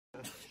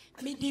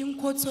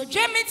Midinkoto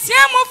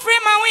Jemitiamo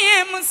Frima we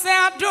say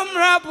Adum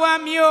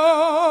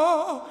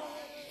Rabuamio.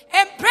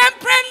 E prem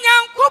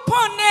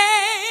Yankupone.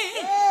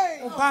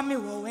 Obami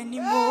wo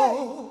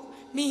anymore.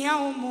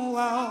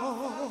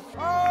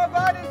 Oh,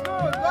 God is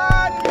good.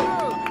 God is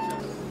good.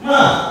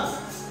 Ma,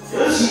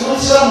 yes,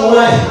 what's some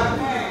way?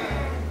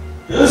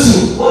 Yes,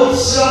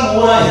 what's some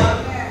way?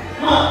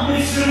 Ma,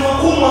 Mr.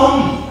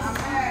 Makumam.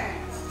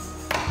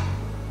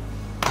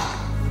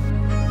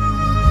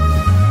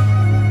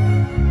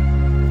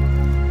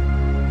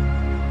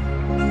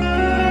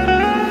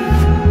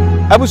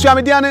 Abusu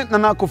amediane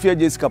nana Kofia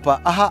Jessica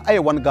pa aha aye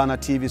One Ghana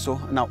TV so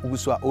na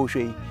ugusua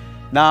ohwei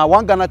na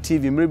One Ghana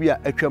TV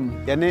mrebia atwam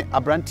ye ne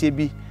abrantie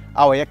bi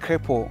a oye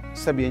krepo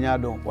sebe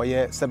nyado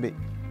oye sebe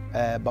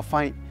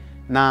bafan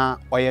na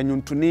oye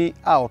nyuntuni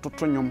a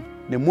ototonyom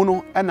ne mu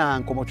no na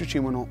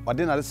nkomotwetwe mu no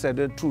ode na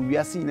resede tu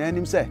wiase na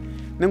anim se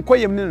ne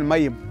nkoyem ne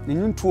mayem ne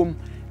nyuntuom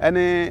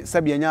ene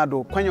sebe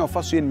nyado kwanya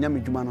ofaso ye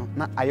nyamedwuma no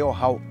na aye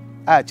ohaw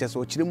a chese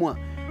okiremu a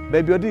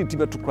ba bi ode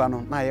tibetukura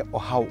no na aye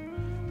ohaw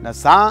na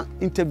sa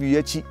interview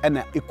yachi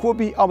ena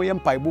ekobi awye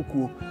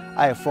mpaibokuo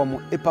aye from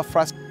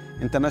Epaphras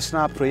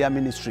International Prayer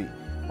Ministry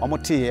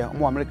omote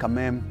omo America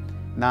mem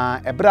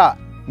na ebra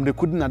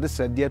Mireku Jnr de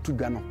srade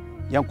atudwa no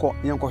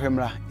yenko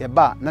hwemra ye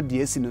ba na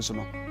de asi no so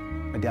no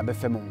me de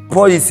abefem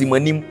poison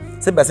manim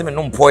se be se me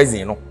no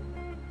poison no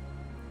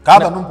ka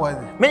ba no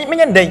poison me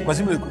nyen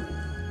kwasi Mireku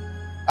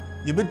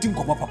ye beti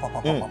nkomo papa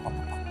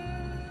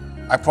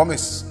I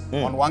promise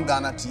on One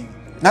Ghana TV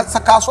na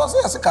sakaso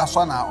se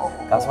sakaso na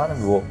kaswa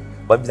na wo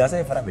but bisa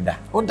say fara me da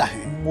oda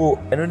wo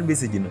eno ni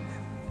message no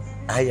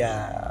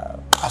aya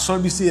aso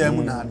bi se ya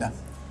mu na ada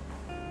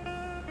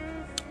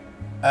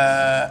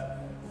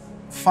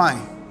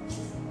fine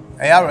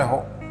ayare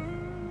ho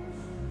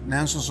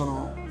nanso so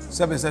no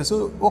sebe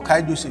so o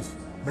kai Joseph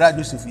bra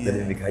Joseph ye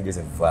ni kai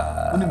Joseph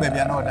fa oni baby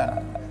na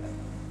oda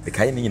the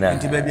kai ni na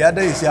nti baby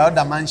ada isi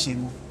oda mansion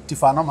mu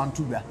tifa no man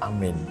tubia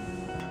amen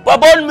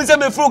Baba on me say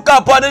me fro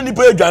car pa na ni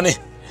pa adwane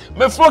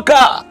me fro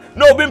car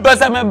no obi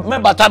mpesa me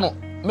bata no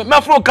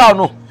me fro car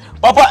no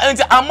papa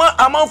enti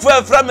ama fo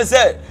efra me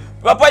say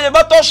papa ye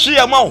beto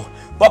hye ma wo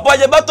papa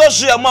ye beto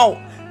hye ma wo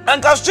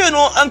anka hye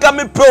no anka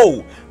me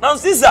pro na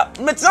sisa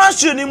me tra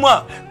hye ni mu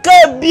a ka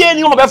bie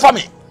ni obefa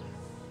me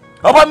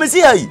papa me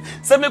si hai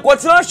se me ko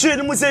tra hye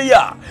ni mu say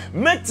ya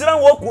me tra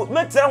wo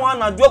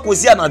anadwo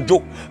kosi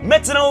anadwo me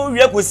tra wo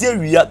wie kosi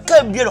awia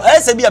ka bie no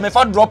ese bia me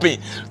fa dropping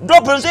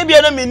so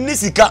bia na me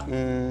nisika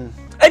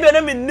e bia na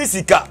me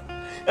nisika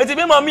enti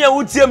me ma me a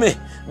wutie me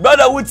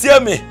brother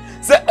wutie me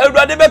se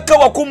ewrade be ka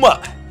wakuma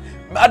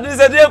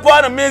adise de po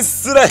na me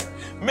sre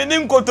me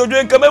nin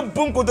kotodwe nka me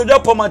bun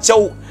kotodwe poma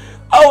chew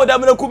awo da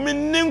Mireku me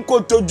nin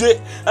kotodwe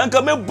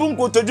nka me bun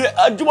kotodwe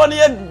adwuma ne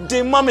ye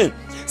den mame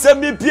se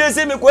me pie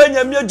se me ko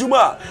anya me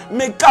adwuma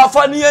me ka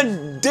fa ne ye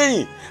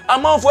den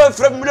amanfo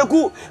efre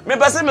Mireku me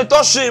pese me to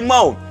hwe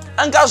mawo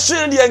nka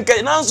hwe ne ye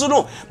nka nanso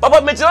no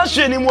papa me tira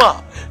hwe ni mu a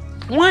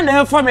wan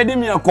na efa me de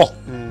me akọ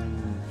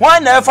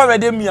wan na efa me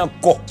de me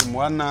akọ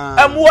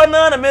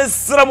amwana na me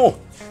sre mo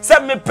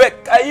Sam me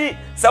pek ayi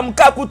sam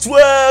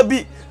kakutua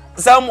bi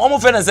sam omo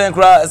fe na sen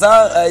kra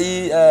sa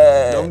ayi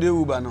dom de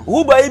uba no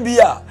uba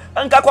ibia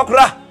anka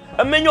kwakra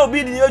amenya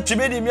obi di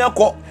atwebe di me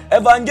akọ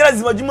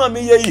evangelism adwuma me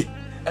yeyi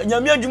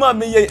nyame adwuma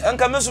me yeyi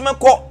anka me so me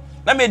kọ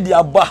na me di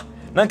aba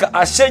na anka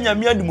ahye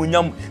nyame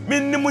adumunyam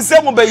minnimu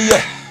se mo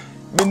beye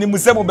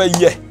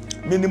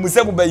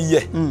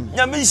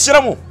nyame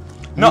hyira mo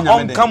na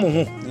onka mo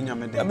ho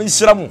nyame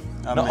hyira mo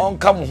na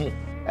onka mo ho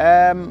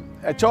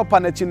chopa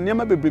na chin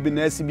nyama bebrebe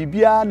na asi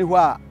bibia ne ho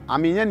a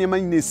amenya nyama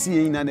nyina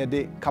sie nyina na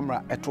de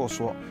camera eto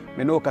so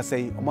me no ka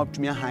sei o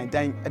matumi han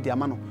dan e de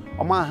ama no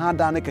o ma ha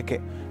dan ne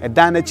keke e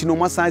dan na chi no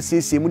masan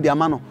siesie mu de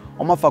ama no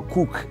o ma fa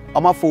cook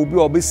o ma fa obi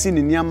obesi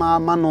ne nyama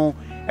ama no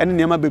ene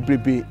nyama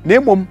bebrebe na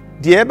emom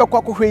de e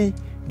bekwa kohwei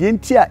de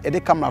nti a e de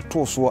camera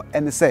to so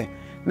ene se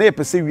na ye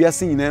pese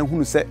wiase nyina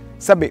hunu se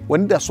sebe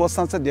woni da so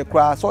sanse de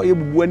kra so ye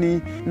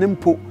bubuani ne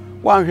mpo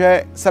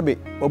wanhwe sebe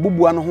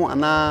obubua no ho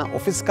ana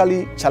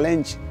physically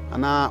challenge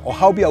ana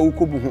ohaw bi a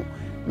wokobu ho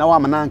na wa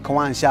mana nka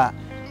wansha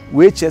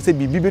we che se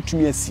bibi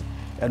betumi asi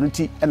eno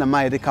nti ena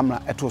ma ye de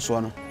camera eto so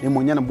no ne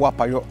monya ne bo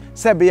apayo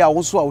sebe ya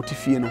wo so a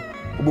wotifie no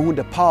obehu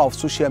the power of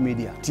social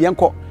media ti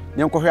yenko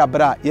hwe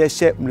abra ye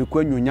hye Mireku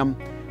anwonyam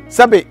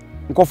sebe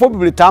nkofo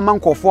bibrita ma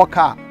nkofo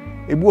ka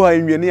ebu ha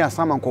enwie ne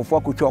asama nkofo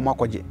akotwa o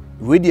makoje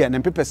we dia ne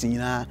pepesi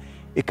nyina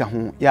eka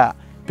ho ya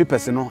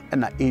pepesi no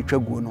ena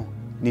etwaguo no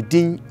ni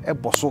din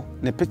eboso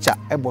ne picture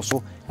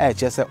eboso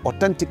chese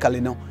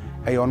authentically no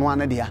eyono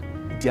ane dia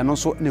no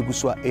so na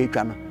guso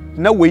etwa no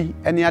na wei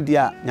ene ade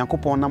a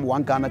Nyankopon nam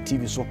One Ghana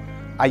TV so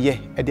aye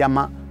ede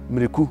ama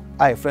Mireku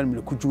aye friend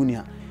Mireku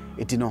Jnr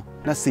eti no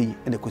na sei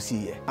ene kosi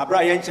ye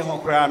abra ye nche ho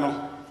kra no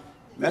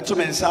meto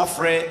me nsa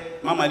frɛ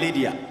mama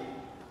Lydia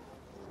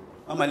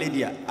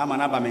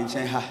amana ba me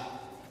nchen ha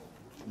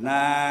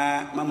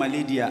na mama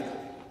Lydia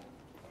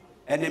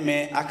ene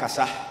me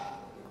akasa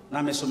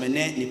na me so me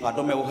ne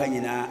nipadom e wo ha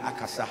nyina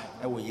akasa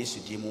e wo Yesu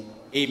di mu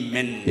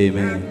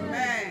amen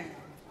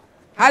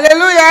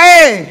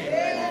Hallelujah.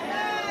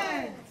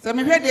 So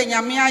me hwede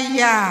nyame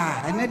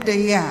aya ene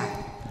de ya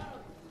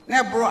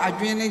na bro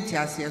adwen ne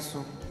ntiase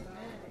so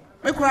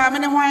me kura me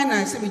ne hwan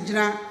na se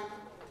bigina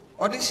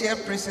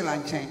Odehyieba Priscila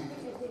nchen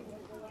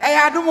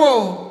eya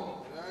adumo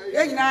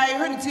ye nyina ye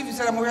hwede TV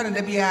sele mo hwede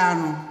da bia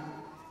no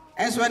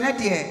enso ene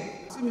de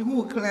se me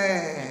hu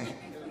clear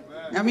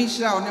nyame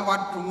hira one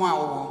wadom a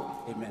wo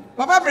amen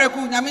papa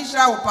breku nyame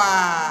hira wo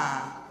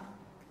pa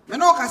me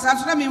no kasa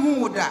so na me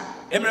hu wo da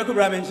Mireku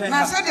bra men nchen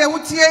na se de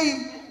wutie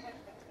yi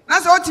na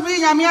se otimi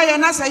nyame aye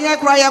na se ye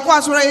kura ye kwa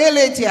asoro ye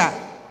late a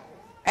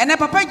ene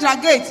papa gira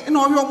gate na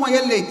ohwe omo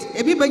ye late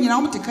ebi ba nyina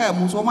omo tika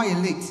mu so omo ye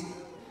late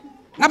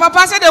na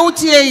papa se de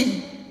wutie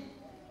yi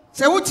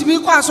se wutimi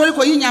kwa asoro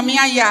ko yi nyame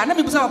aye na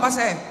me busa papa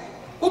se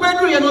wo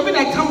bedru ye no obi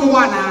na kam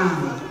wa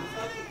na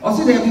o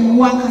se de bi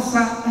wu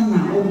akasa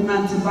na o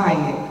nante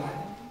baye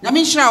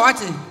nyame hira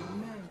wate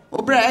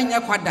obra enye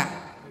kwada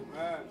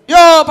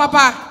yo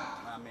papa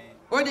amen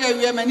o de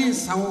awie mani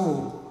nsan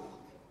wo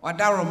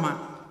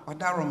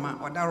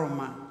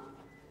Wadaroma.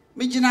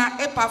 Mijina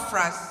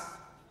Epaphras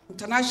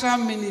International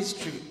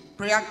Ministry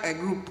Prayer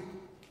Group.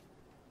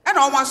 And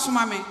almost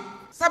sumame.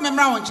 Some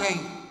memra on chain.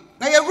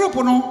 Na your group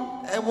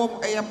no a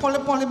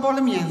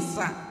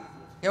polymiensa.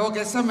 You will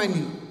get so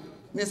many.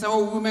 There's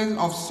all women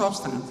of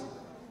substance.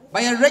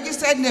 By a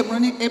registered name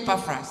running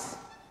Epaphras.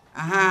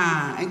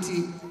 Aha,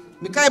 auntie.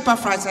 Mika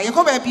Epaphras, you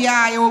come baby,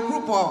 your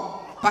group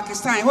of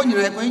Pakistan, when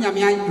you're going to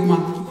me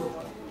Duma.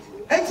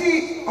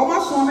 Eti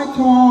almost so me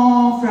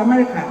from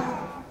America.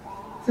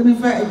 Se me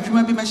fa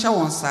adwuma bi me hye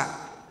won sa.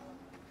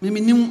 Me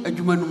nim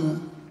adwuma no mu.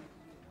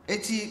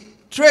 Eti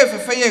tray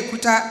fefe ye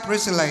kuta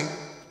Priscila.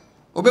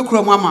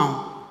 Obekura mu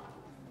ama.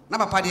 Na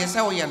papa de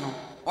se wo ye no.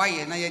 Wa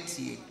ye na ye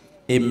tie.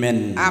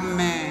 Amen.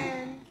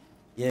 Amen.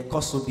 Ye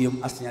koso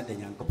biom asenya de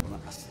Nyankopon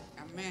ase.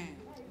 Amen.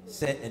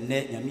 Se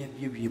ene nyame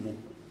biewie mu.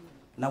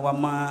 Na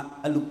wama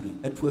alupri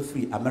atu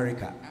afri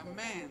America.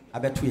 Amen.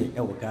 Abeto ye e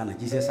wo Ghana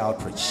Jesus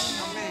Outreach.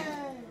 Amen.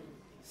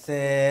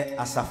 Se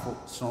asafo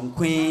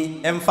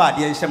sonkwen emfa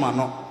de enhyema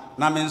no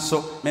na me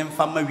nso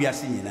memfa ma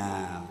wiase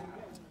nyina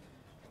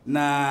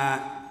na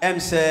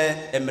emse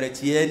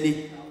emretie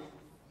ni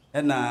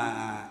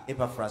na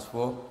Epaphras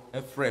fo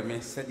efre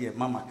me se de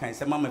mama kan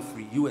se mama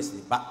free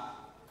USA ba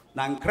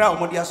na nkra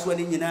omode aso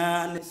ani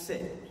nyina ne se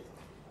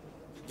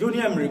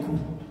Junior Mireku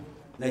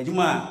na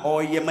juma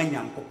oye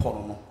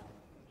manyankopon no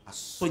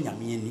aso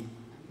nyame ani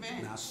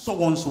na aso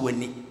won so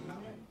wani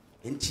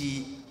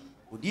enti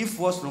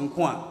Odehyieba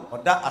Sonko a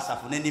oda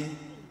asafo nanim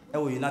e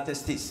wo United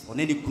States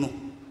oneni kunu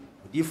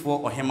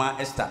Odehyieba Ohema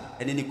Esther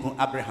eneni kunu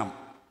Abraham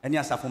eni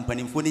asafo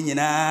mpanimfo ni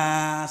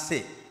nyina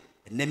se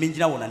enne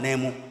mengina wona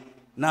nan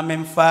na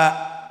memfa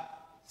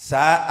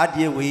sa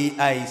ade we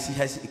ai si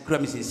ha ikura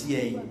misesi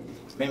ai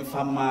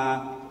memfa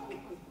ma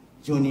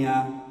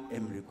Junior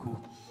Mireku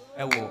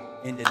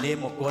ewo in the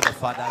name of God the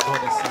Father, God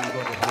the Son,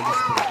 God the Holy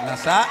Spirit. Na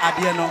sa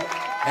ade no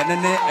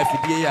enene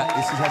afidie ya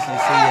esi ha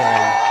sese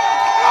ai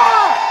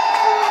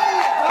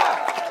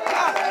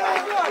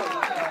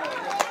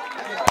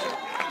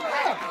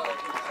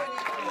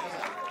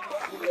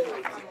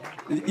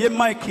ye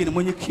mic in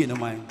when you key no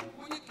mine.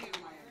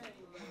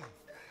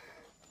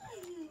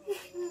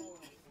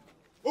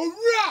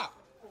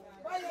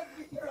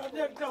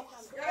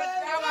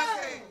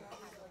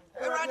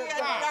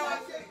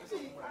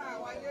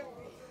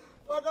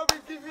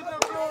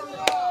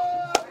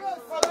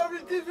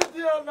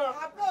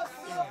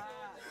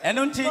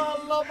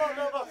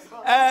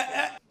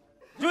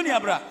 Junior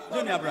bra.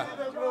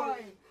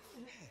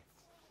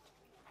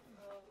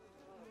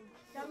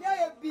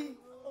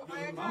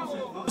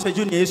 Se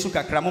Junior Yesu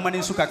kakra mo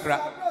mane su kakra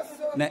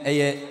na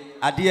eye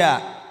ade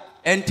a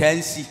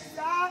entansi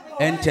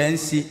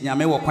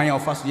nyame wo kwan ya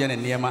ofa so ye ne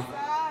niema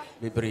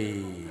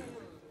bebre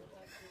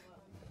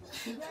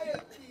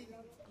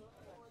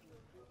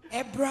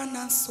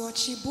Ebrana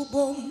sochi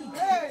bubom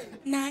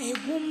na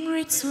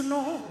egumri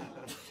tuno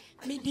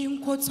midi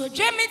nkoto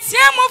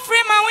dwemitia mo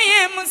frema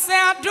we mu se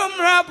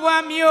adumra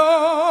boamio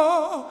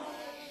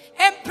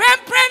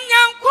empremprem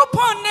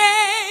nyankopone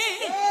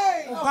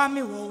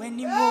ubami wo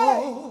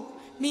wenimo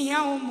mi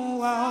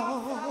yaumuwa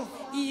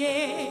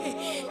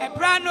ye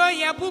ebrano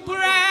ya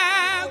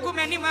bubura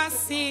gumeni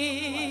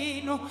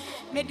masino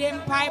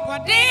medem pai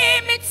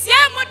body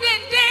mitia mo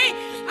dende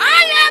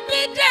aya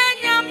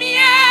bidenya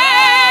mie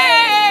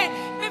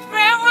me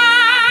frewa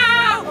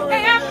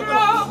e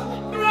bro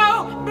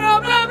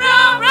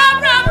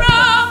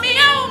mi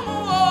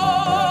yaumuwa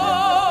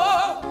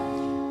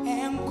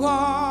am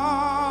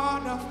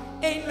God of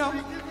Enoch.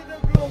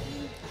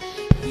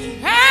 He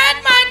heard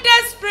my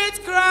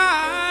desperate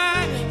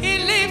cry. He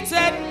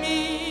lifted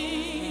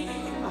me.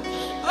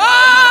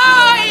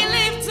 Oh, he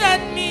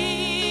lifted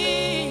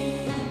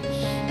me.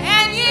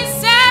 And he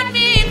set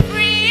me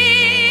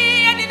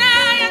free. And in I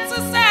to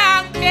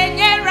say,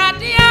 Kenya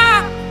Radia.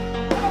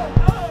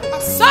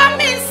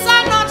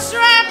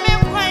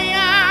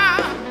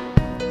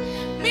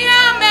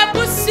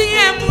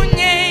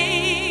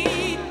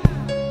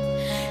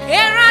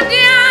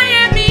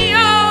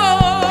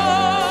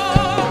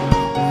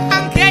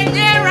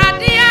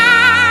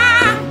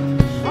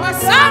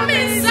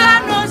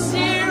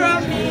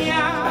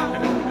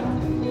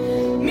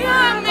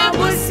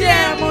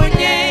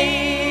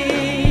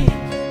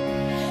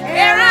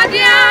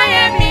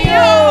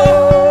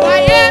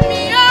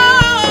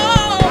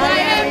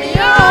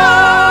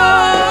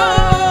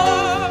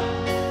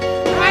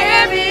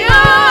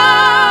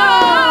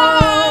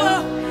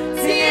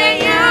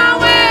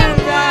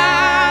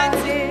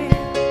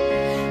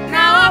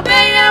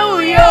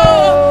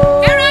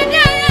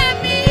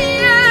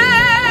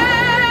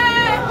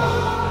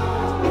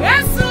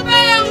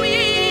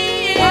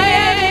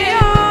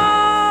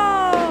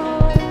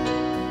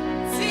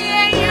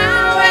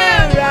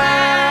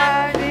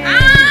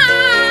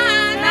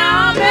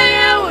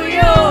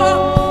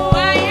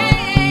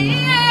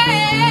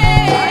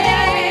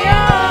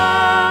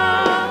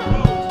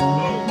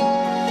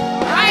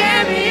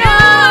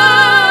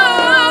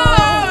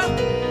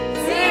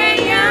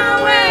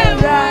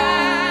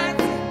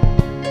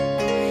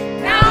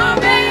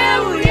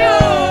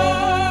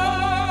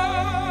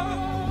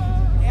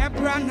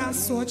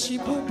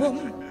 chibubum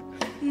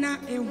na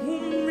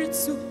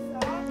ehumritsu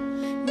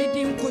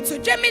medim koto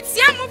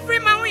dwemitia mu free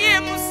ma wo ye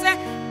mu se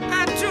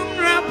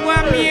atumra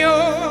boamio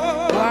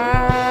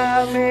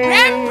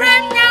prem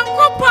prem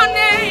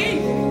nyankopone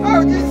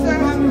oh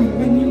Jesus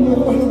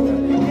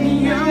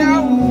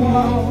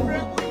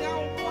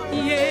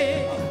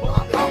yeah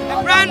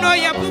brano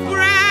ya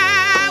bubura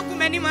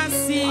kumeni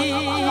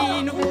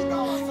masino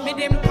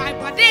medim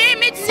pipe de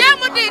mitia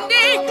mu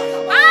dindi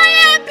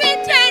aye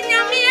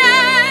pitenya mie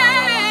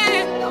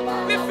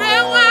me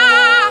frewa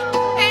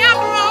e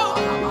abro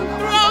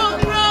bro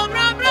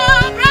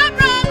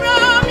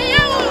me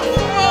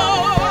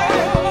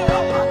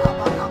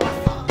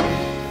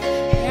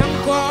I am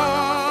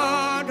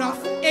God of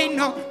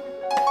Enoch.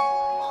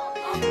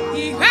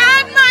 He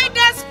heard my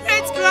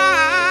desperate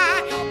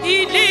cry, he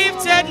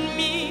lifted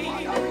me.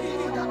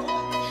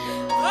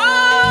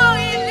 Oh,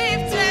 he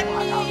lifted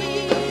me,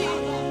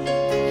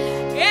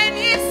 and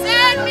he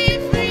set me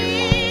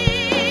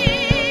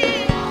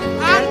free.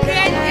 I'm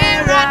getting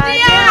ready.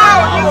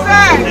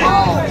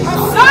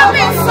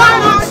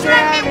 Someone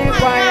strength me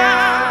fire.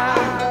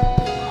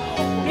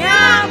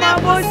 Nyama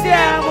bose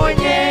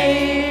amonye.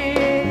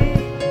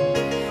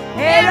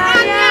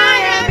 Eranya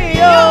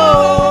yemiyo.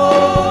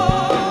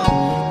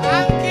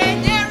 I'm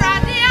getting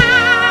ready.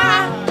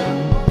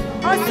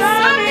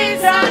 Osami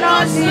zano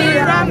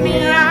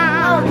siramia.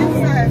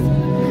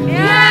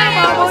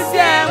 Nyama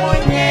bose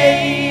amonye.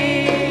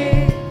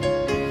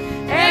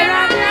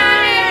 Eranya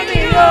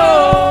yemiyo.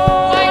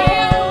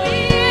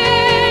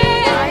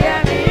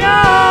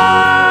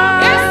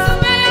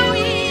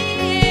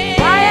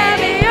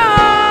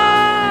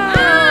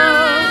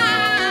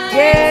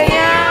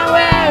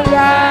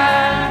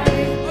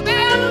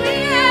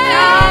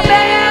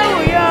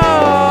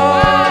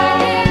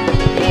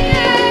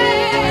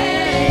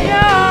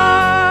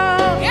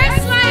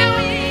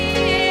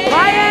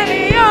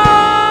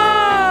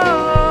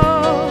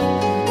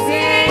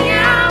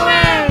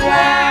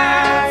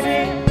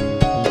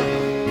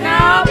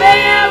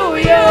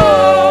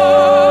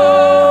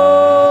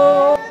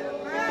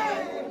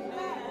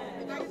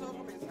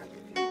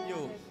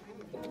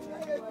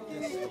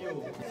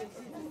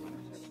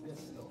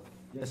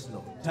 Yes,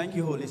 Lord. Thank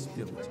you, Holy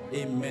Spirit.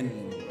 Amen.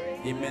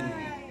 Amen.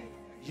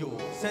 Yo,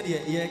 said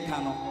ye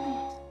cano.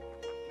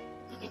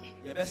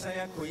 Your best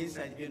I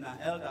coincide being an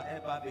elder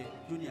Ebabe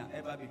Jnr.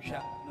 Ebabe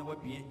Chat, never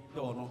be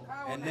Dono,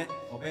 and then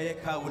obey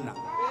Kauna.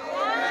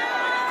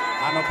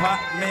 Anopa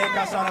make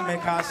us on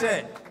make us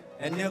say,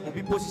 and then will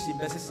be position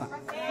Bessissa.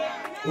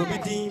 Will be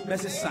Dean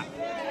Bessissa.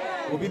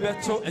 Will be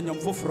better and your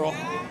fufro.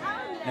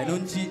 And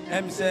don't see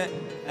M say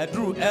a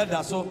Drew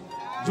elder so.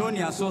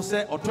 Junior so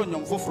say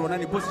autonomous for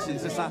any position,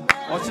 sister.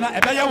 Or not a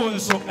better one,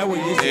 so I will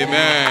use.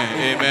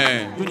 Amen.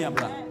 Amen. Junior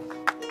Bra.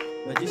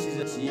 But this is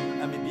a sea,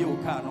 and maybe you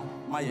can,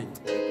 my end.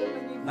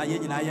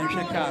 Nayan, I am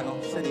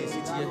Shakano, said he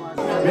sits here.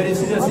 Ready,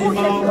 sisters,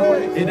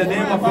 in the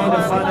name of God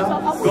the Father,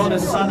 God the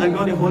Son, and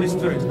God the Holy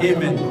Spirit.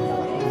 Amen.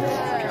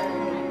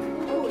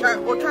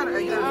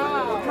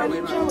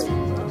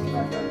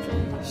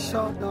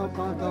 Shut up,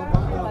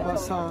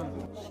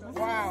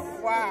 wow,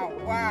 wow,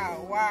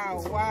 wow,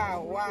 wow,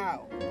 wow,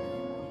 wow.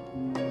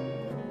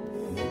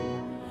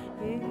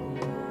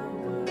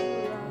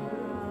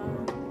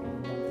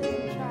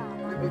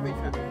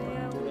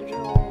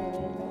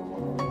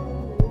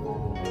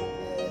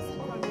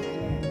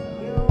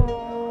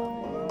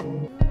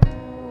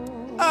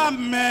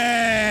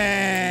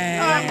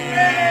 Amen.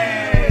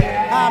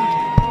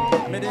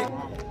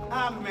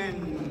 Amen.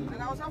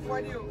 And I was up for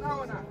you.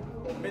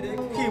 May the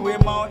key way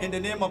more in the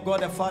name of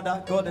God the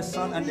Father, God the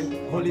Son, and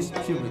the Holy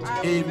Spirit.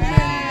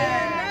 Amen.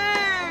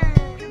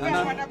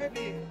 Nana,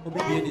 who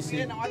be the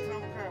same?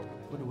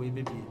 What the way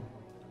baby?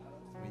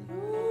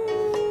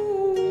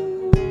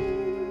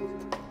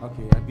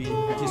 Okay, I be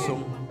it is so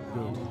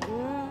good.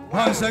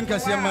 Bonsen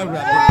Kasema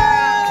Radi.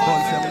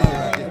 Bonsen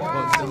Radi.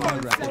 Bonsen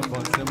Radi.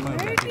 Bonsen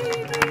Radi.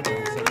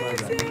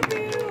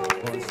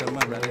 Bonsen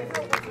Radi.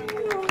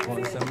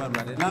 Bonsen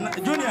Radi. Nana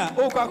Junior,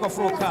 Okako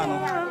Frokano.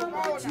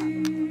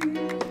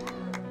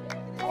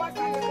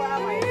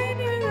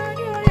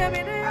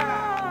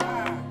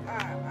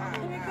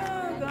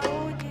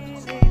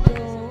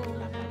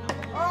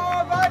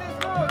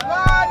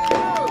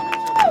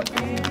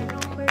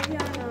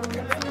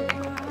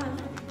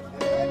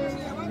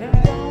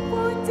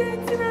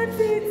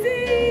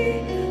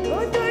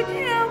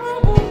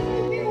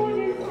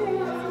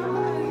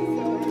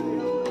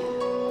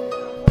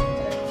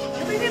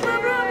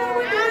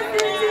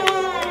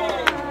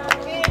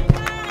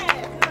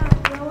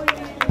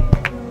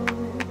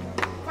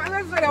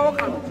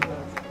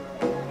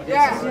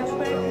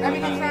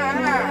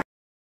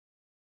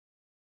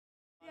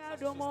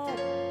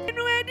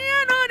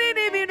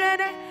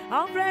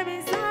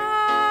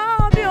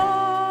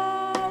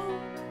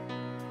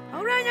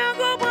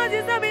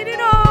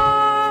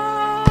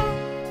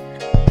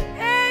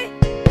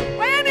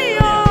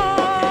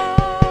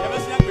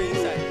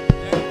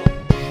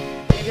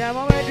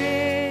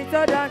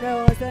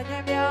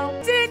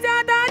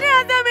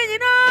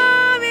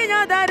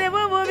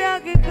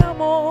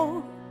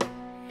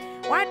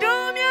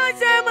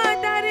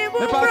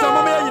 The part of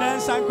my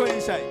and Sanko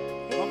inside.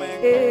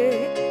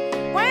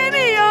 Why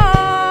me yo?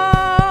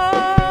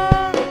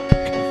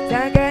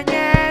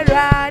 Taganya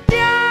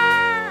radia.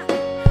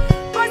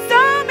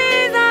 Osami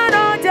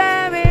zano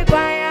jami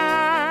kwaya.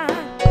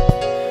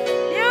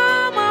 Yo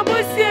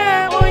mabusie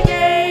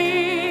unye.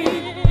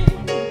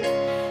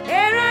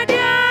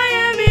 Eradia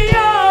yemi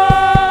yo.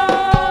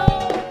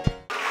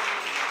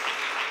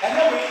 And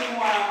then we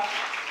want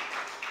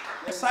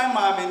the sign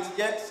moment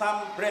get some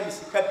brems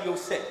kabio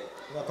set.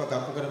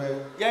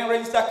 Young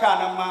register car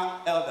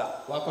number elder.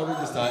 What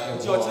register?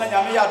 George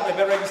Nanyamia be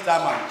register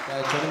man.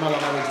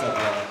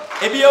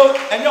 Ebio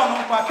and your no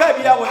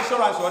Kabia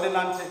insurance or the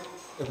Nante.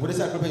 The police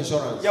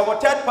insurance. You were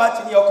third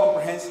party in your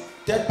comprehensive.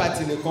 Third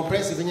party in the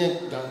comprehensive in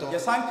your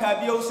son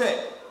Kabio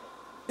said.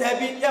 There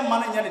be your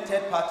man in the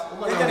third party.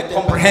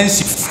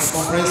 Comprehensive.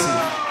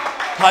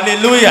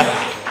 Hallelujah.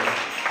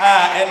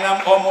 And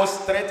I'm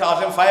almost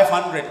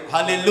 3,500.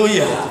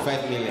 Hallelujah.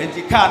 5 million. And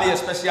you can't a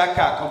special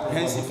car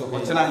comprehensive.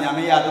 What's an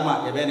Yami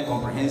Adama, a very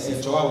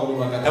comprehensive.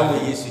 And we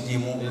used to do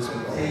more.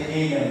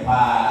 Amen.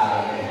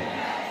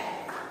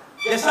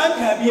 The son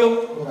can be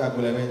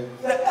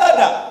the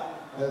elder.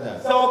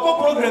 So,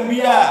 go program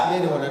we are.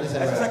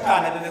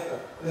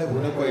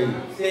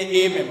 Say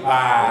amen.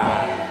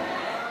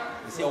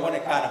 Say, I want a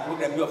card,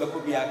 program you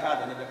could be a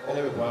card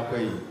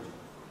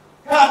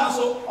and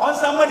so on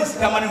somebody's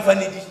coming in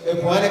vanity.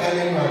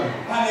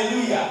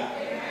 Hallelujah.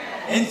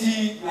 And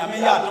the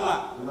Yamayatoma,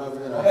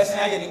 best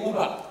I get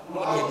Uber.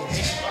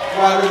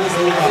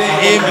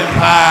 Amen.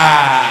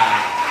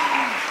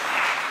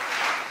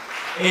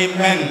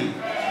 Amen.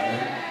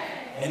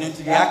 And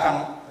into the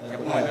account,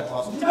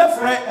 my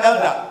friend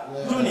Elder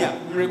Jnr.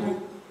 Mireku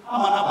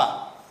Amanaba.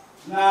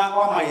 Now,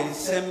 all my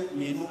same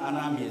menu and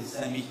I'm in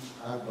semi.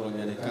 Now,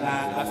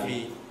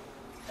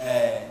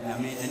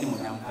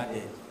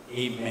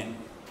 Amen.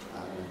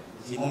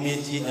 The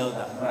Ometi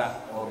elder,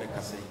 or the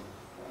Cassay.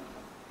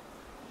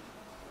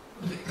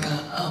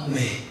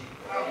 Amen.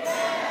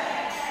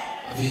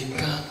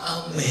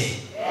 Amen.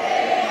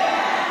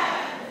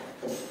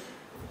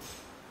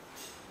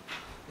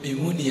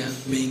 Mimunia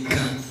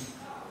menka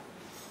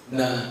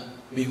na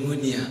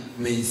mimunia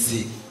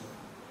mensi.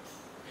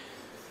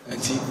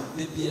 Anti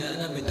bibia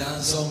na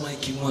medan so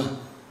maiki mu a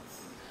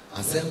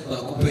asemba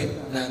kupe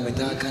na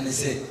medan kan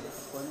se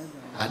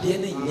ade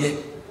ne nye.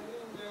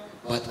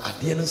 But at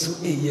the end of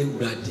the year,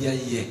 Bradia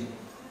ye.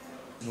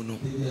 Muno.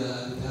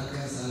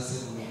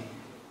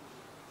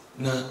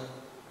 Na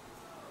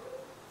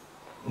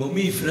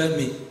Mommy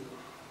Frami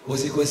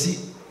was it quasi?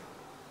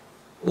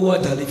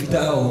 What a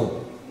lifita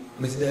or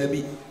Miss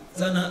Debbie?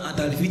 Sana at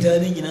a lifita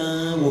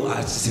nina wo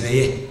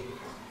artsray.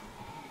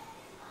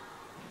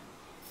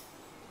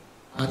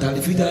 At a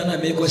lifita na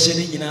make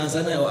questioning in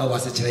Sana or I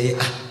was a tray.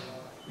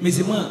 Miss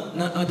Ma,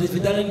 na at the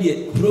lifita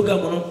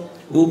program.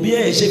 Obi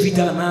a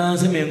shefita na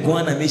se me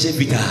nkwa na me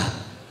shefita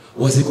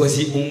wose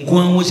kwasi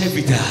nkwa wo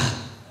shefita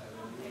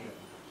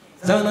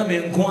sana me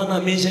nkwa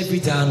na me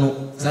shefita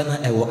no sana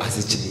ewo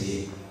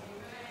asechire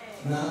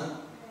na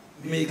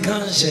me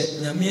kanhye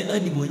nyame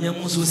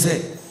animonyam so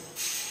se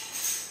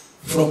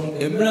from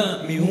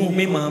emra me hu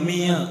me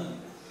mami a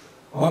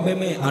wa be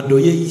me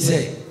adoye yi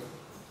se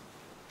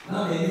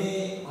na me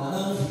ni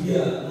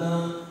anafia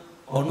na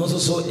ono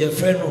so ye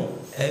friend no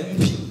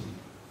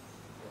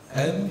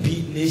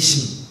MP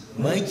nation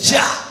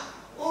Maja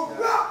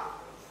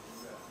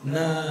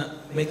na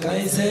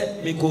mekaise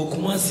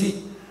mekokumasi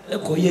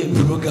ekoye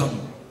program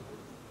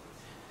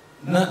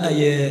na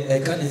aye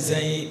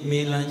ekanisen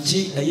me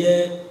lanchi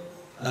aye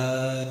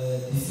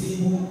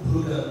disabled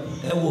program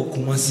ewo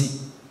kumasi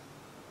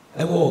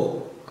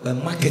ewo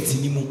market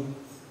ni mu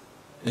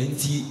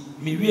enti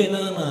me wie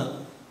na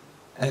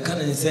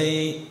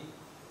ekanisen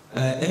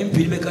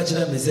MP be ka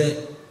kira me se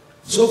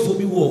so for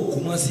bi wo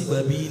kumasi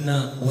babi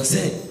na wo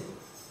se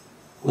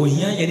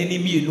ohia yene ni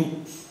mienu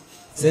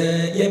se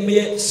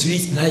yeme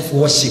sweet life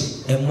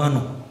worship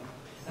emano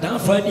na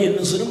Friday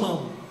no so ma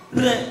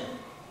bre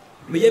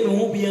me yeme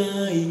ho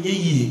bia enye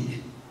yie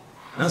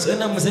na so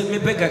na mo se me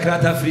pe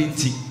kakrata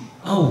frenti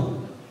aw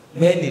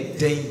many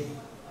day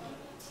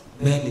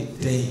me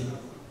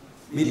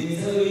di ni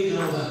se we you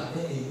know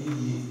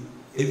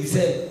e bi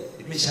se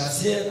me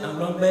chance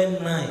around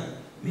 9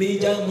 me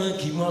jama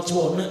ki mo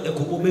to na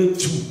ekobo be 2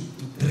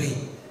 to 3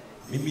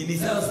 me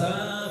minisa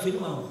sa fi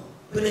ma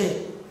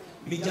bre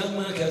mi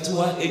jama ka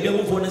tuwa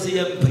edwam fo na se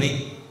ye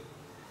mpene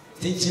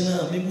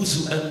tinchina mi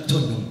musu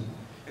antonu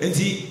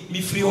enti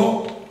mi free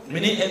ho me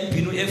ne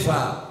MP no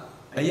efa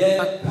eye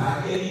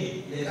ka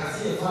eri ye ka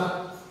se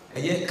efa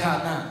eye ka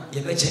na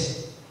ye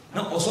beche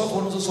na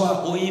osofo no so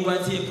a oyi ba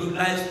ti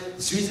life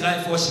sweet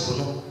life worship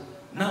no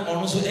na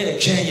ono so e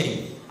twen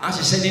ye a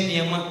hye ne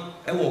niema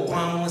e wo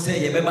kwan ho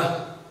se ye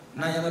beba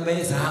na ye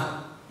beba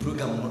sa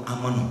program no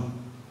amano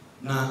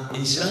na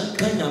inshan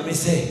kanya me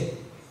se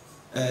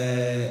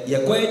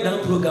yakwai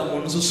dan program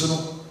on so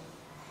no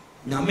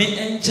nyame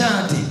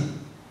enchade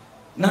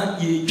na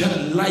ye twa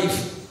live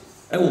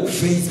e wo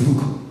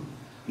Facebook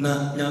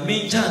na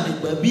nyame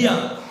enchade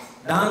babia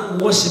Dan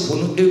worship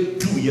no do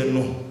ye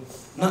no.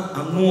 Na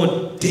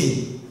ano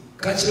day.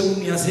 Catch the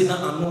woman say na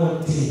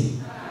ano day.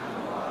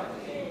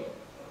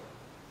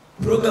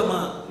 Program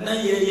na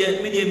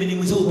ye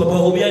me so papa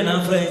obi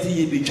na friend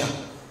ye betwa.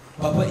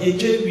 Papa ye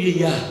twa wie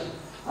ya.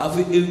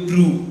 Afi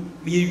edru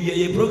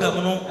ye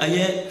program no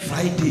aye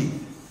Friday,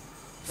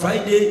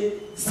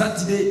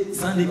 Saturday,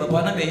 Sunday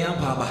papa na be yan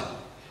papa.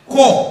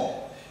 Ko.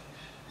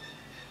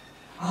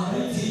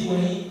 I'm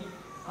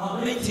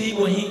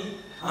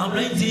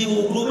plenty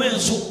women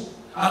so.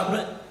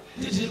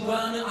 This is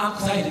one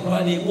outside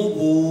the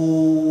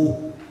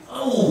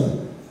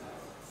oh.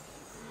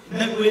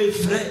 Never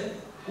fret.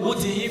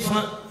 What he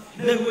found?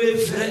 Never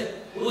fret.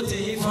 What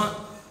he found?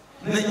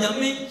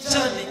 Nanyami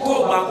chani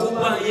ko ba ko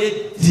ba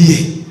ye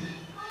die.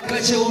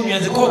 Kache wo mi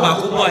ase ko ba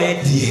ko ba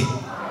ye die.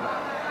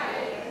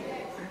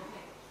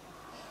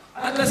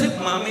 Akase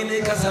mama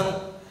ne kasa no.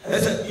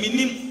 Ese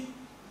minim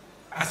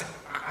ase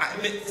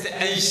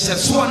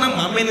so na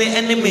mama ne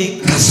ene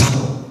me kasa.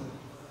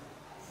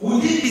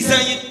 Wo di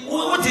design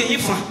what he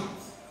found?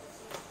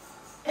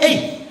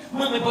 Hey,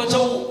 mama bo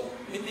cho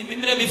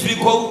mi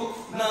free ko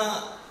na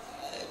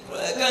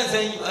kan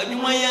say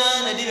adwuma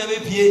ya na di na be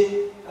pie.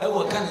 I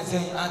will can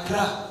say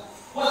Accra.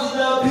 What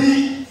that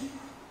be?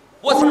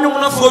 What no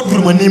one for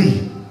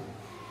Drumanim?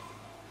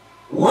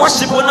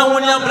 Worship on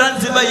one brand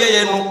by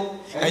Yeno,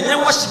 and you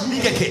worship me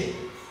keke.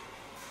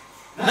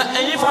 Na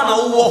any fan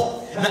of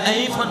war, na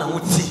any fan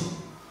of tea.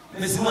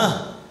 Miss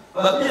Ma,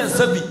 but me and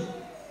Sabi,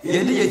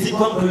 Yedi a deep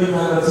pump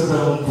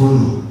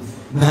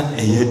na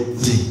a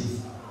yeti.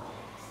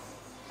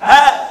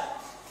 Ah,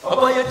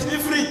 about your TV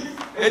free,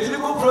 a TV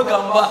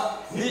program, but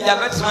me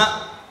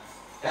Yabetra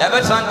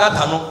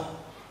Gatano.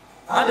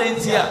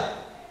 Adentia,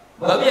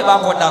 but we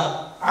about go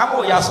down. I'm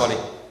all yasoli.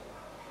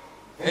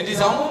 It is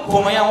a home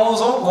for my own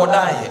soul or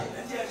die.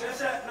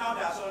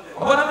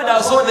 But I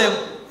saw them.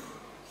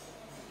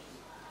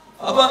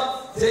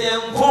 About the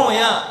young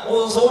Poya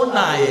also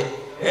nigh.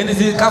 And it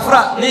is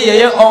Kafra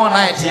near all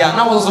night here.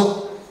 Now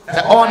also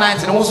all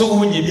night and also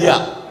when you be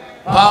up.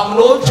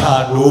 Pamlo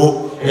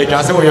Chado, it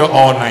doesn't wear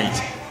all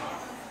night.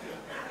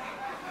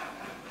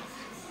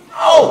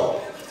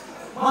 Oh,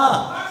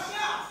 ma.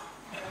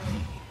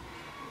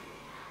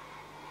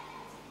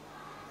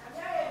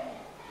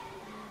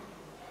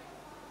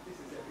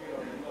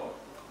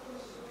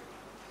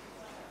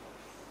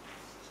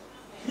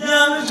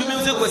 Yeah, to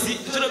music was it.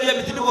 Should be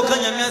able to go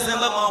and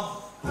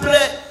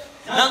play.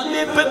 And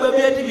me paper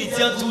be a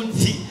division to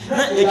tea.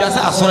 It does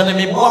a son of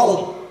me.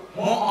 Wow,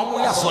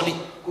 more solid.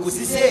 Because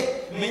he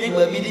say, many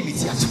will be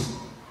division.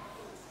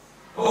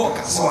 Oh,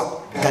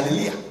 Caswa,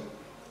 Galilea.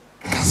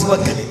 Caswa,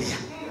 Galilea.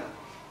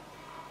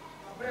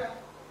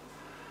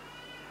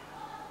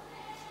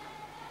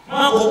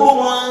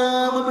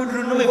 Mamma,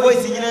 my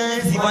voice in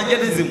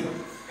evangelism.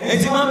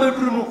 And Mamma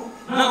Bruno,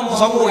 now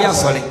some are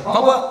solid.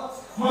 Papa.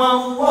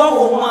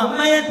 Mamma,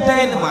 my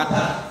time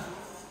matter.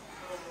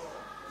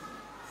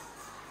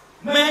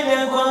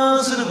 Many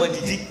ones in the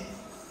Madidi.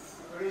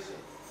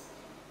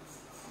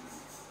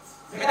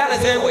 That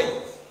is the way.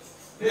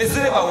 The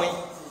silver way.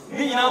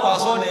 Me now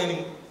was on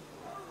any.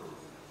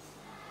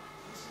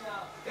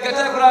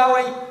 Catacra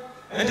way.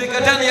 And the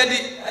Catania di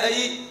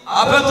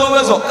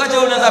Apertoveso,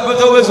 Cajonas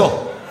Apertoveso.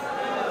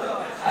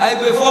 I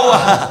go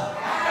forward.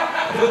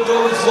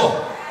 Apertoveso.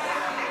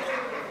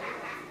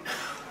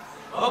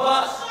 Papa.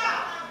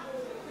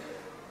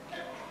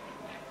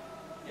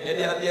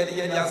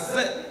 Yet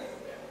set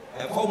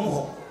a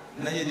home.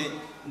 Nay,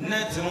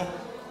 Natano,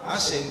 I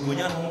say,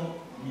 Gunyano,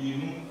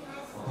 you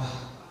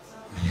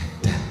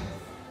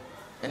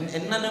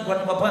and none of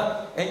one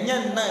papa, and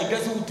young night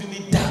gets to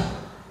me down.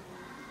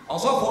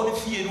 Also, for the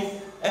fear,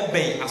 and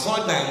bay, I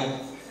saw it down.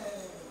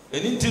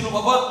 And into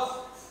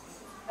papa,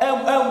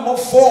 and more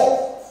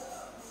four.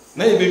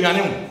 Maybe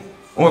Yanim,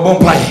 or bon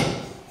pie.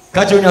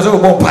 Catch you as a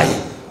bon pie.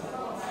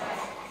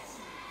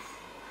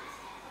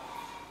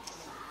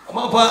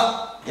 Papa.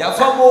 Ya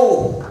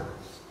famo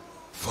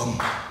fam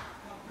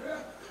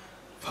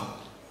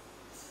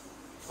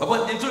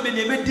papa dentro be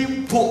ne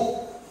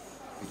dimpo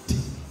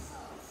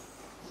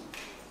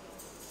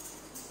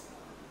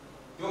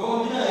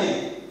yo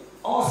minai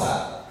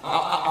osa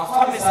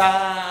afamisa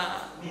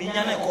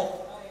minyaneko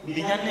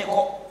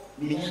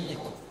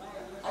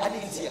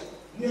adisia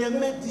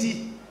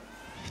niamedi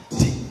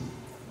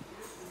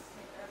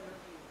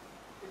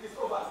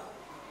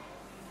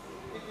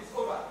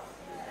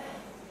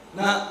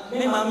na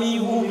me mami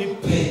hu mi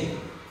pe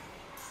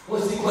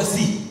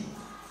wasi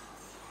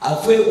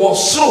afa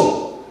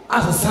wosoro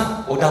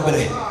asesa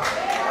odabre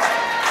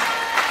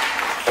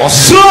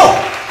osoro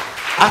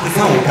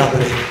asesa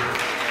odabre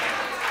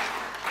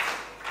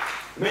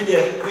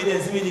media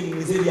zimini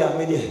miseria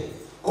media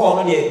ko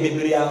no de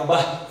bebre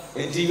amba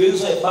enti we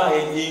so e ba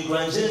e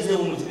nkranche se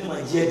mu timi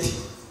ma jeti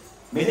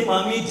me ni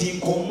mami di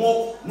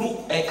komo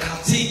no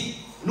ekati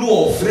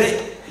no ofre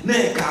na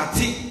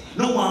ekati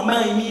no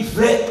mama mi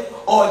fre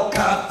o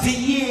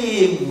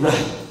kati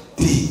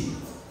rati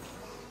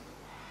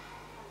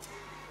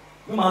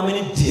mama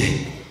ni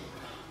die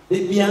e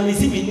bia mi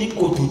si mi ni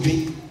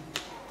kotudwe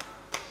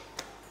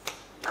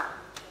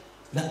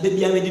Na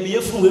baby ame de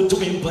me fun we to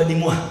me mpa ni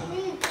mu a.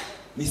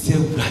 Me se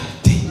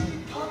wrade.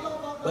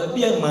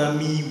 Baby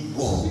mami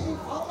wo.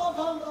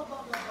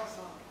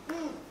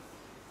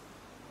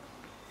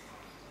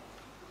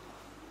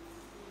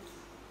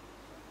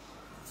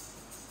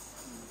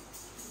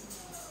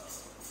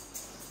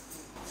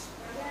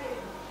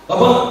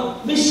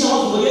 Papa, me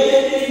chama do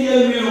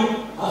ele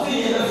meu. A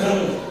filha da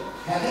frente.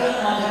 Kakra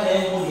na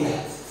cara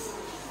mulher.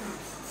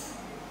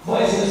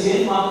 Vai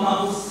ser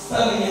uma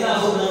sabe na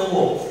zona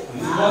wo.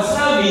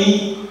 Wasabi.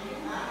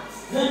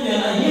 Nanya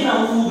na hina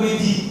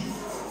ubedi.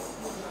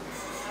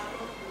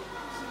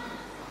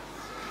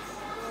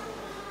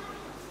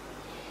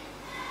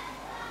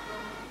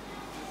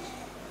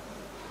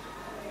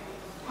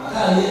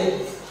 Akale.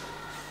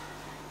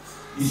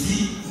 Isi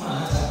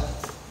mahata.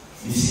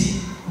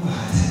 Isi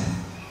mahata.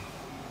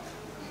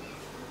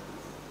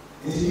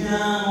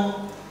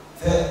 Now,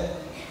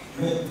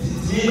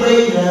 the way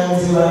now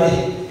is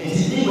right, and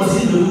the was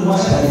in the room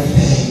was I think.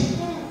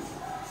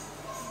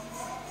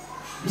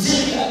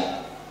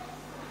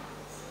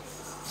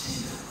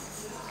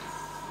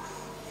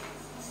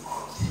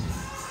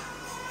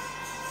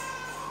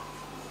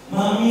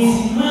 Mommy,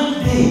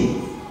 Monday,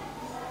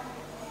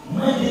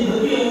 the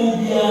day will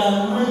be a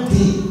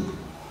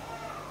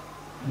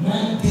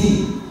Monday.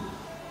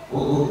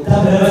 Oh,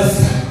 Tabas.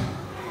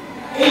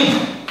 Hey,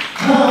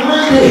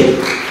 Monday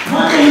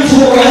is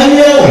what I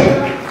know.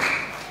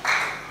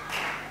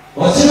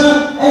 What's your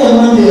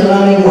Monday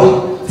running what?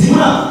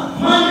 Tima,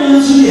 Monday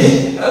is today.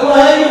 I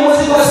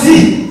was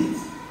it?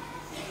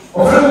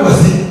 Or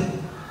was it?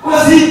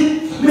 Was it?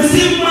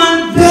 Missing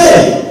Monday.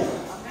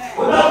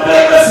 What up,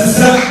 baby,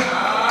 sister?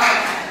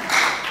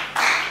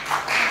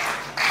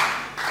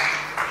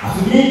 I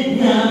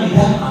mean, I'm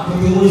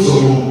going to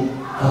show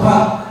Papa,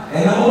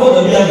 and I'm going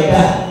to be a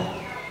guy.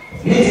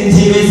 Let's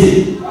see.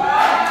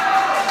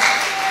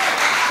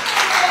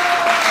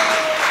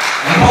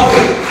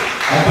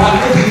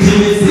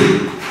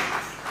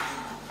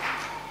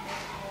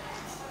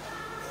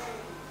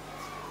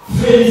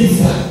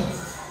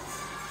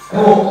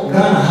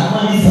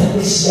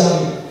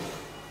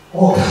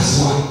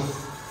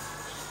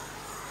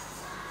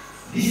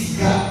 This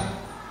guy,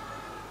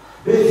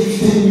 they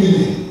 15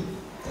 million.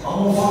 I'm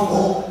going to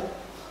go.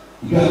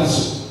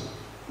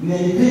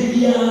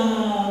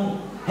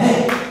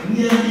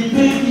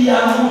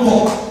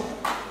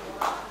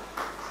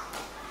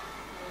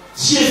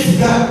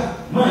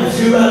 My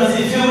favorite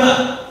is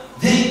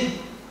the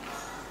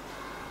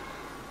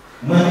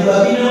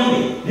Manibabino,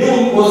 they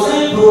was a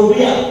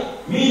program,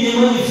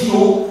 minimum if you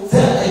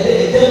said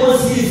a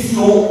demonstration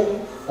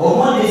or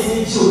one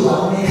essential.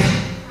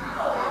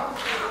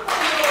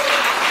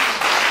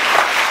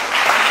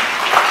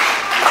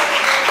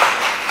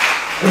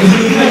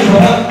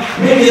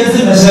 Maybe that's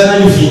a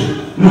nationality.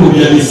 No, we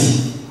are missing.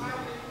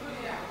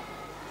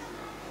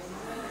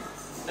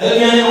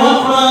 Again, one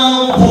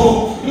crown for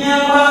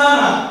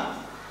Myanmar.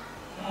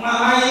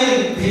 My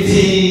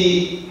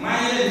pity, my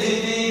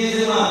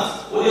is a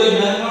mass. What are you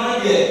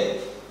going to get?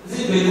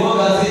 Simply walk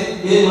at it,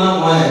 they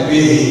might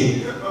be.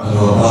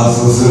 Oh,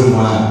 so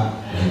man.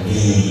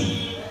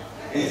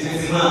 It's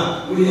a man.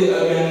 We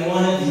are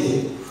one year.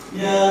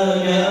 Yeah,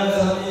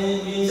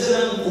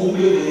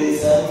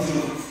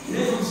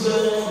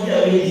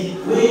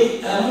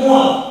 wait, and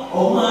more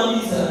or man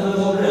is another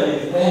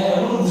problem. I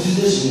don't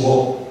use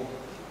small.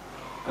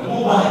 I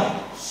won't buy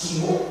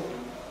small.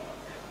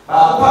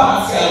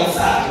 Our parents are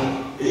starting.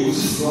 They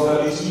use this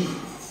probability.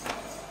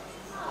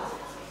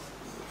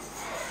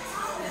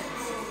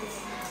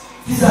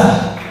 These are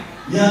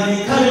young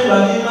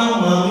Canadian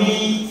mommy,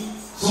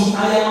 some I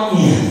am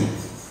here.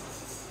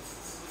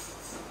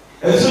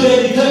 And so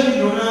they tell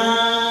you,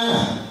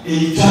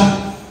 a trap.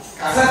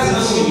 Casat is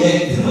not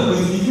yet.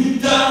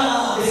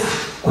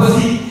 Was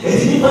he a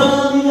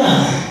different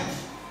man?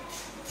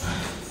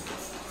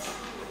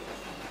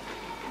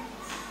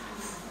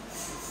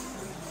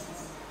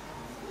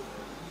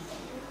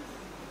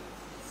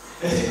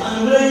 I'm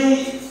very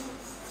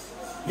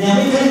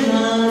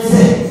young.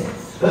 Say,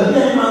 but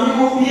then Mammy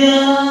will be a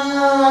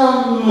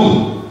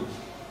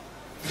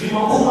free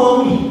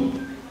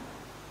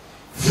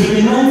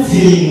free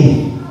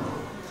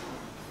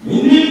you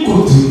need go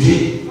to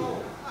jail.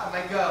 Oh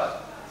my God.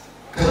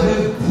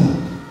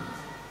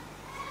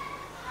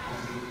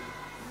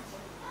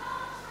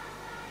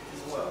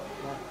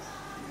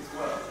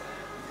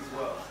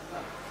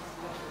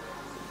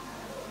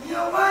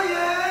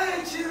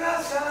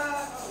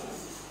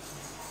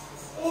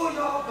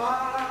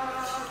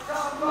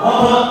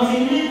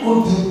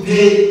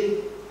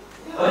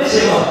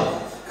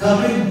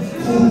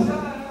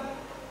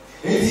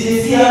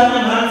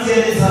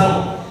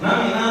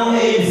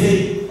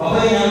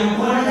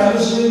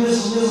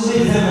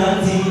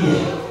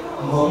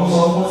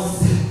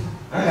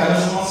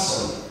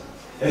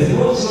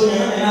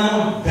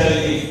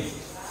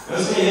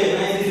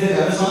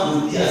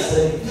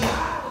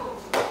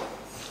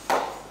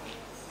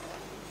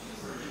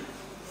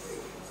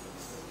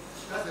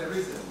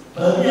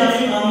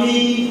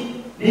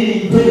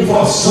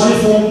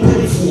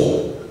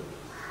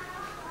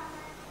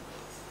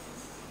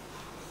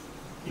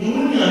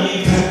 Imunya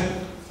mika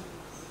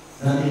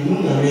na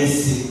imunya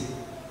mesi.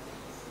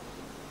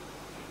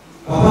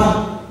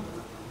 Papa,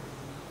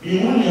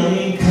 imunya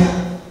mika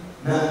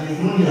na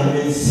imunya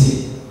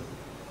mesi.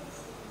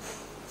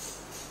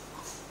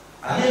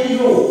 Ade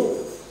yo.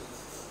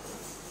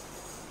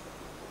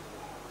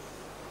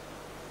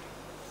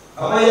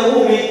 Papa ya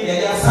mumi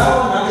ya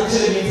sawa na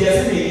kichere miti ya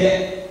sini ye.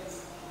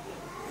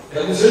 Ya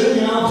kusoni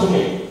ni na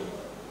tumi.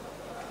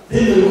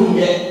 Dinde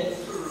kumye.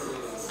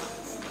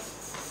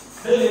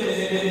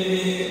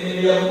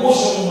 Ya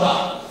kusumba.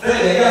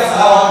 Ya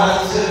sawa na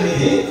kichere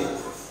miti.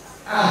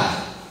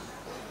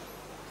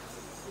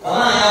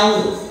 Ana ya wu,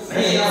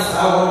 ya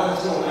sawa na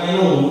kichere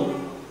miti.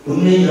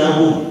 Unni na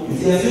wu,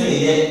 miti ya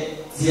sini ye.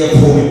 Tia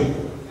pumi.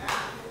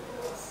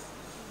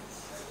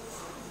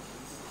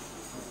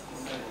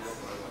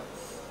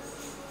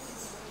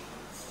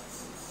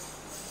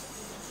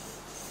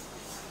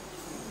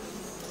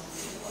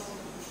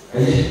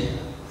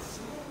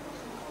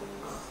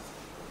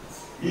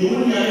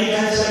 Imunya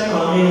mikache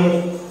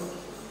maminu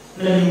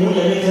na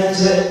imunya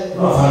mikache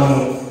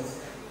mafanu.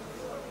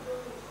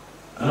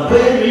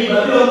 Anapenda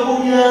ibadilwa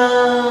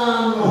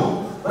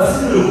kunyano.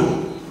 Basi ndugu.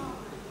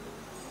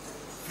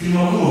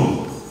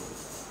 Kimakumu.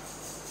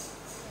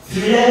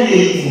 Tuyani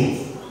imu.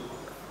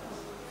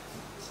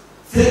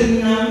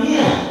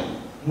 Tenamia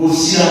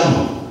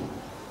musiamo.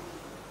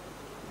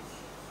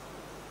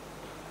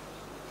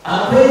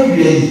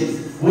 Apende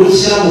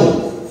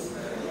musiamo.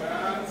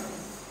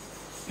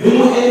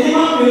 Yumo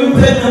enima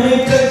mupenda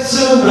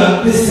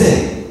mekachura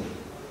pese.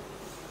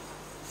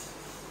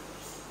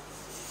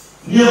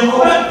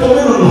 Nyakoba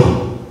tomeno.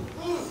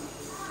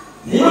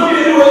 Nima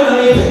mbiwe na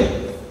mepe.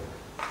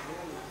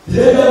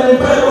 Leba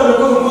mpa kwa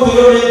kwa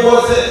yone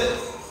bose.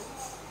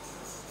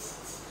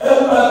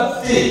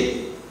 Empathy.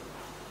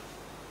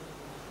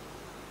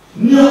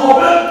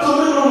 Nyakoba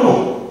tomeno.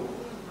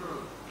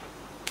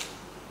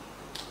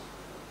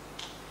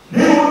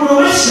 Nimo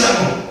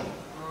musiamo.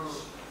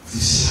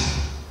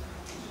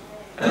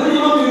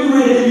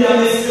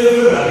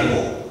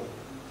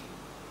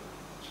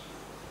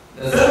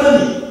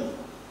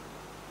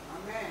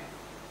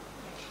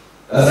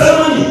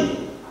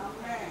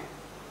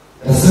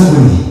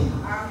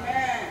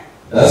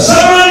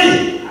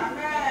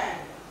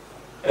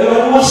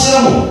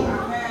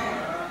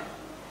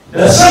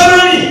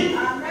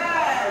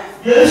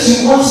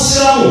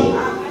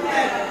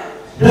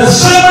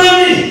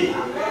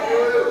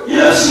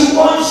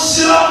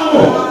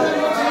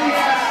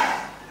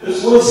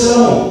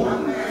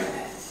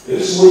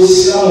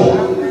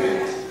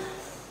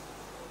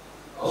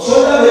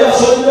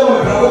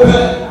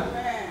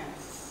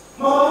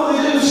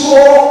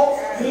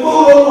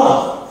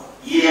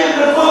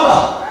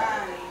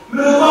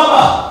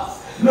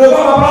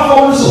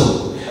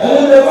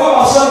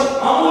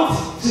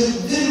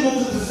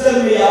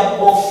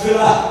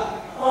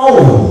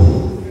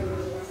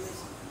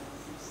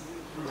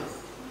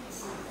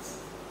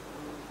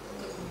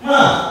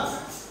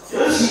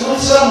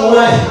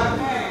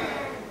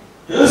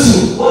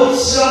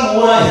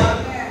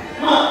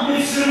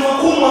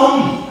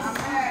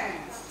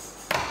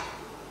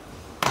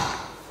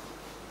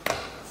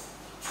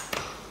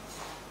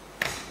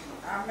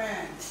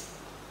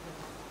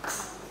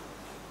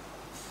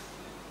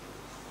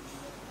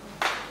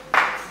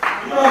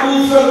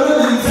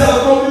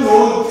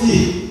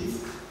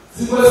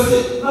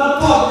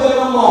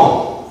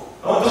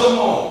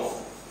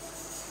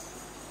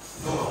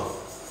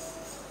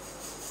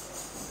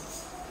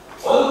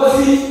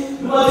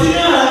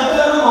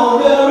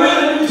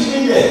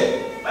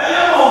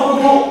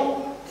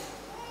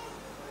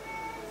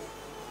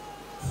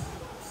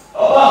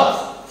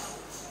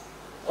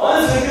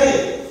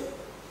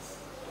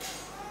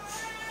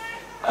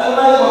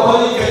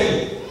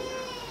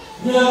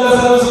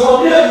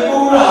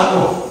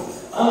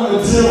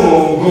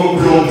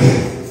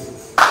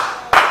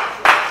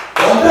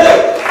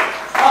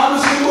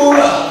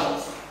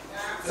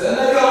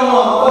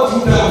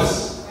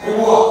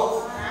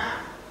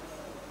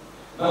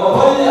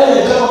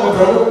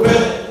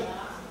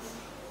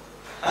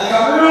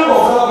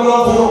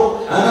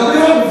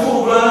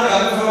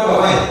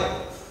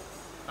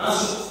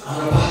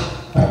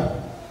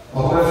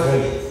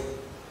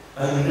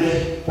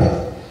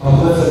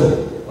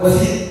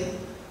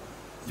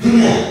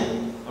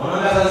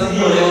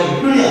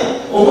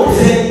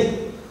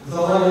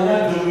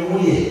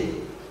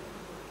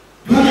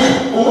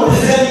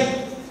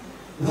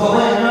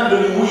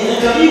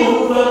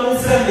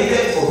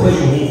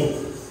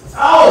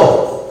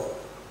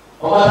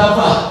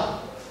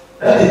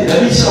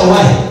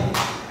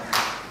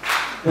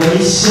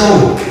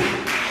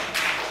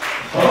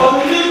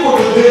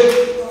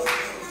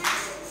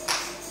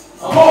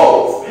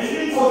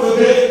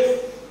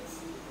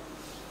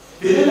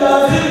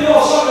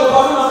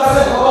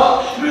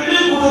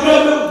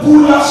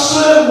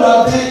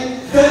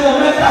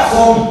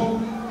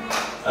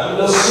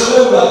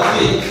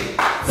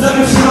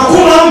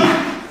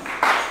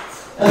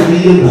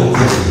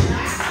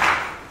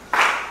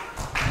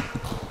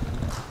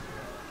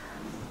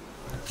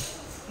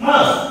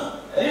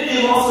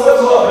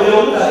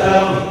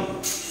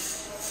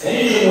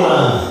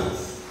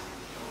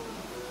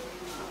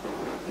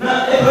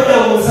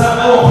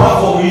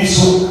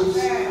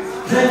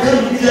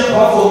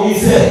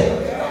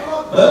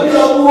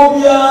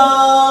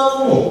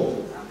 Mobiamo.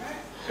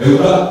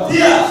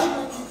 Dia.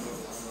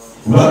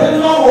 Mas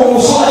não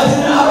o só é de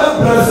nada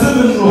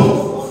Brasil.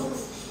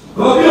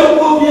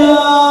 Mobiamo.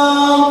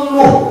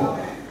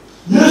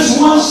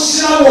 Yeshua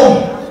Shalom.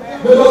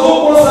 Mas eu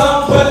vou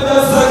passar para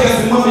essa que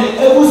se mame.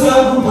 Eu vou usar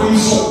o grupo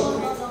isso.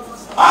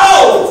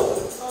 Au!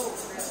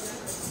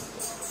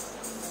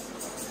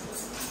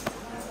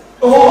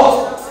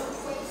 Oh!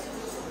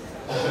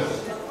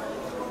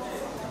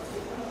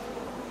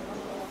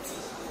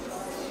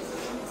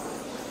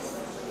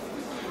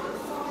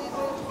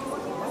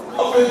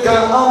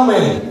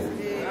 Amen.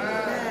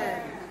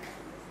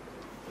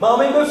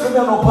 Mama, me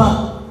frame no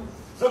pa.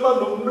 Frame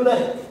no mble.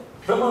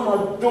 Frame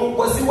no do.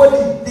 Kwasi what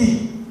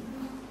di.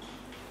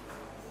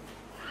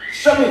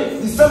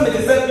 Shame, the same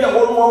the same be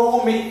all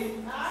one me.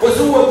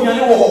 Kwasi wo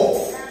biane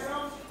wo.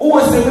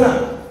 Wo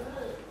semina.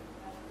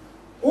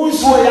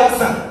 Unso ya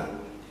san.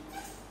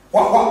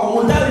 Wa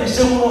mo dare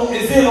shemu no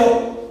eze no.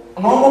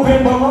 No mo pe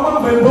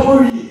mama pe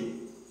mama wi.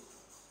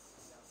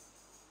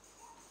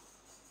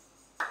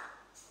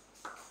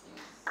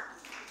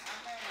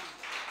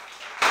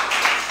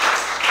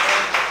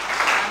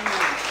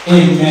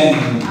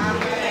 Amen.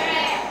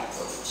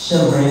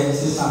 Children,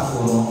 sister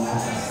for no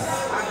answer.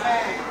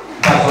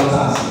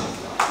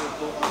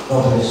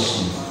 God bless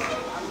you.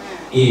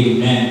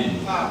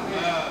 Amen.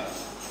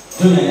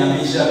 Junior, you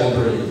may share the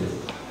prayer.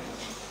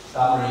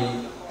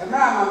 Sorry.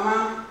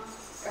 Mama,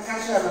 I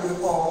can't share them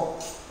before.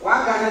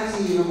 One Ghana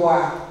TV, you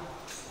boy.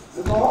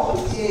 Before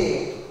we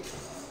see,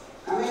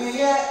 I mean,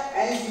 yeah,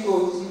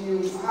 NGO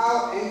TV,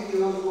 how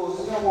NGO goes,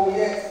 so we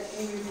get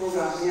TV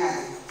programs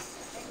here.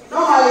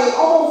 Normally,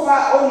 all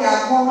only a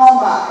phone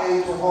number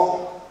and to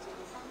home.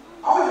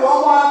 Only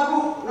one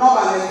group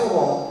number and to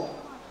home.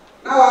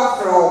 Now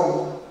I'm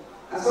from.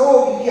 And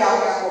so we be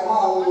out there for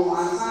home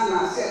and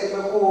Sana said,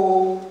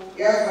 "Go,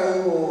 get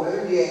go,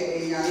 every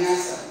day in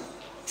Yamiasa."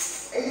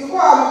 If you go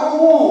out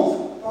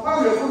home,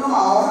 Papa will put on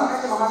our own.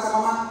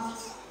 Mama.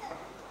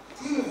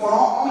 See for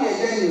only a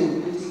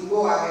genuine to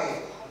go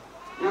ahead.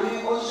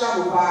 Nami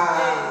Oshabuba.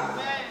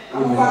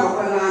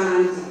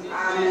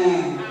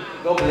 Amen.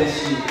 God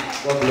bless you.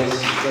 God bless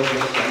you. God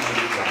bless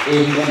you.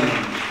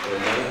 Amen.